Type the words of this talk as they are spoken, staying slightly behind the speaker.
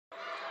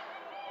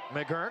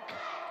McGurk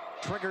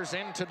triggers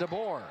into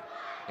DeBoer.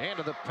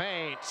 Into the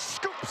paint,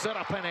 scoops it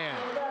up and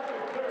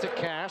in. To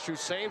Cash, who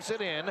saves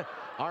it in.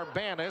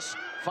 Arbanis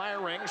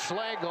firing,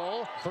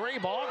 Schlegel, three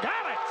ball,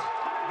 got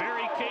it!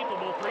 Very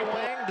capable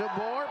three-point.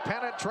 DeBoer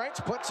penetrates,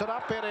 puts it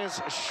up, it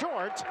is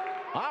short.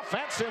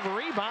 Offensive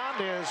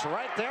rebound is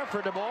right there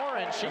for DeBoer,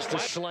 and she's to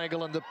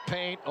Schlegel in the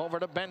paint, over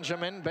to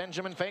Benjamin.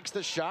 Benjamin fakes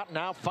the shot,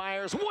 now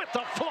fires with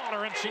the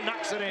floater, and she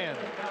knocks it in.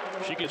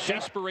 She gets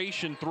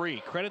desperation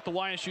three. Credit the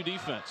YSU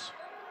defense.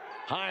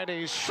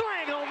 Heidi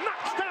Schlegel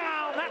knocks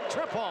down that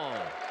triple.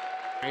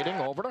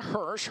 Over to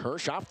Hirsch.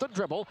 Hirsch off the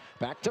dribble.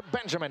 Back to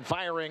Benjamin.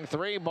 Firing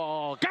three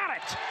ball. Got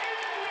it!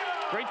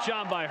 Great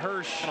job by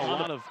Hirsch. A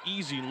lot of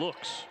easy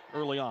looks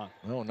early on.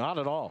 No, not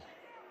at all.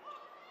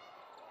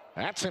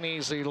 That's an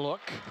easy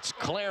look. It's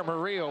Claire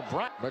Marie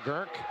O'Brien.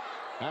 McGurk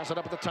has it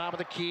up at the top of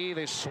the key.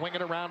 They swing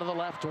it around to the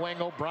left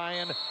wing.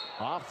 O'Brien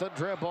off the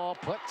dribble.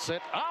 Puts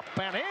it up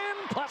and in.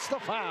 Plus the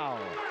foul.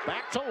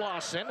 Back to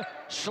Lawson.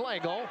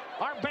 Schlegel.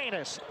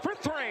 Arbanis for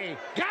three.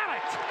 Got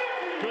it!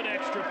 Good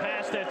extra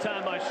pass that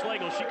time by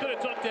Schlegel. She could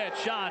have took that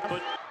shot,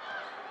 but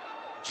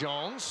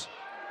Jones,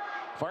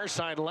 far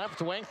side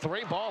left wing,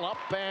 three ball up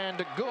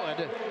and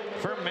good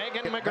for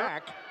Megan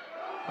McGurk.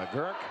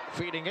 McGurk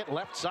feeding it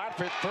left side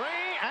for three,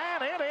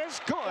 and it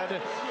is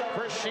good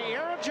for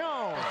Shiera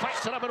Jones.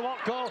 Fights it up and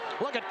won't go.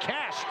 Look at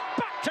Cash.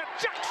 Back to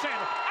Jackson,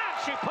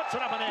 and she puts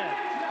it up and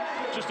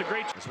in. Just a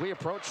great. As we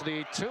approach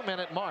the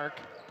 2-minute mark,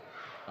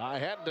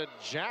 ahead to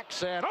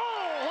Jackson.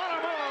 Oh, what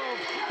a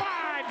move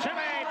by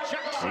Janae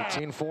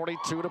Jackson.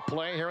 18:42 to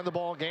play here in the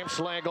ball game.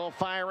 Schlegel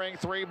firing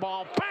three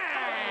ball.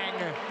 Bang!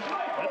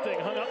 That thing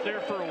hung up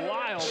there for a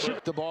while.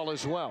 Shoot the ball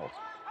as well.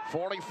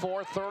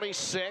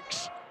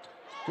 44-36.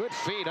 Good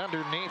feed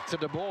underneath to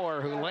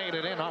DeBoer, who laid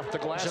it in off the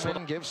glass.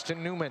 Gives to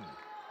Newman.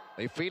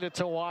 They feed it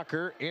to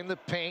Walker in the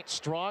paint.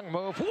 Strong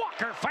move.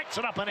 Walker fights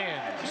it up and in.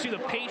 You see the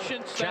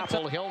patience.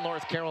 Chapel Hill,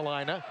 North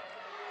Carolina.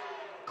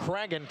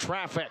 Craig in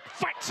traffic.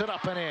 Fights it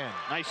up and in.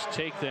 Nice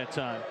take that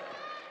time.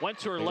 Went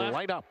to her They left.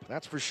 light up,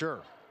 that's for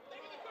sure.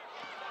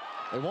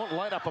 They won't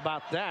light up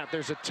about that.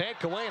 There's a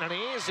takeaway and an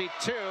easy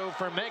two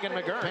for Megan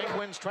McGurk.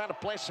 Penguins trying to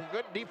play some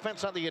good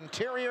defense on the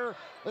interior.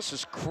 This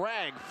is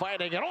Craig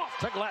fighting it off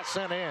to glass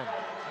and in.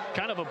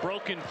 Kind of a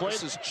broken play.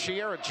 This is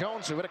Shiera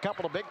Jones, who hit a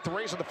couple of big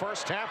threes in the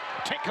first half.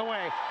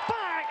 Takeaway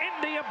by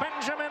India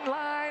Benjamin,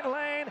 line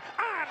lane,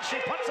 and she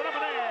puts it up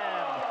and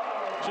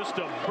in. Just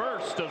a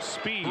burst of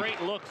speed.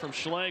 Great look from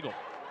Schlegel.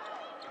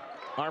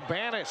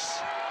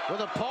 Arbanis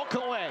with a poke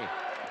away.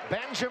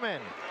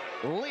 Benjamin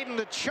leading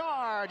the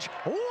charge.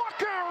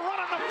 Walker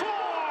running the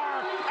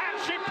floor,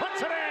 and she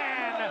puts it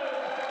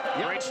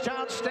in.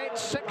 Youngstown State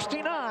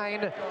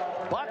 69,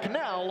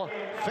 Bucknell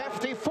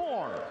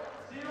 54.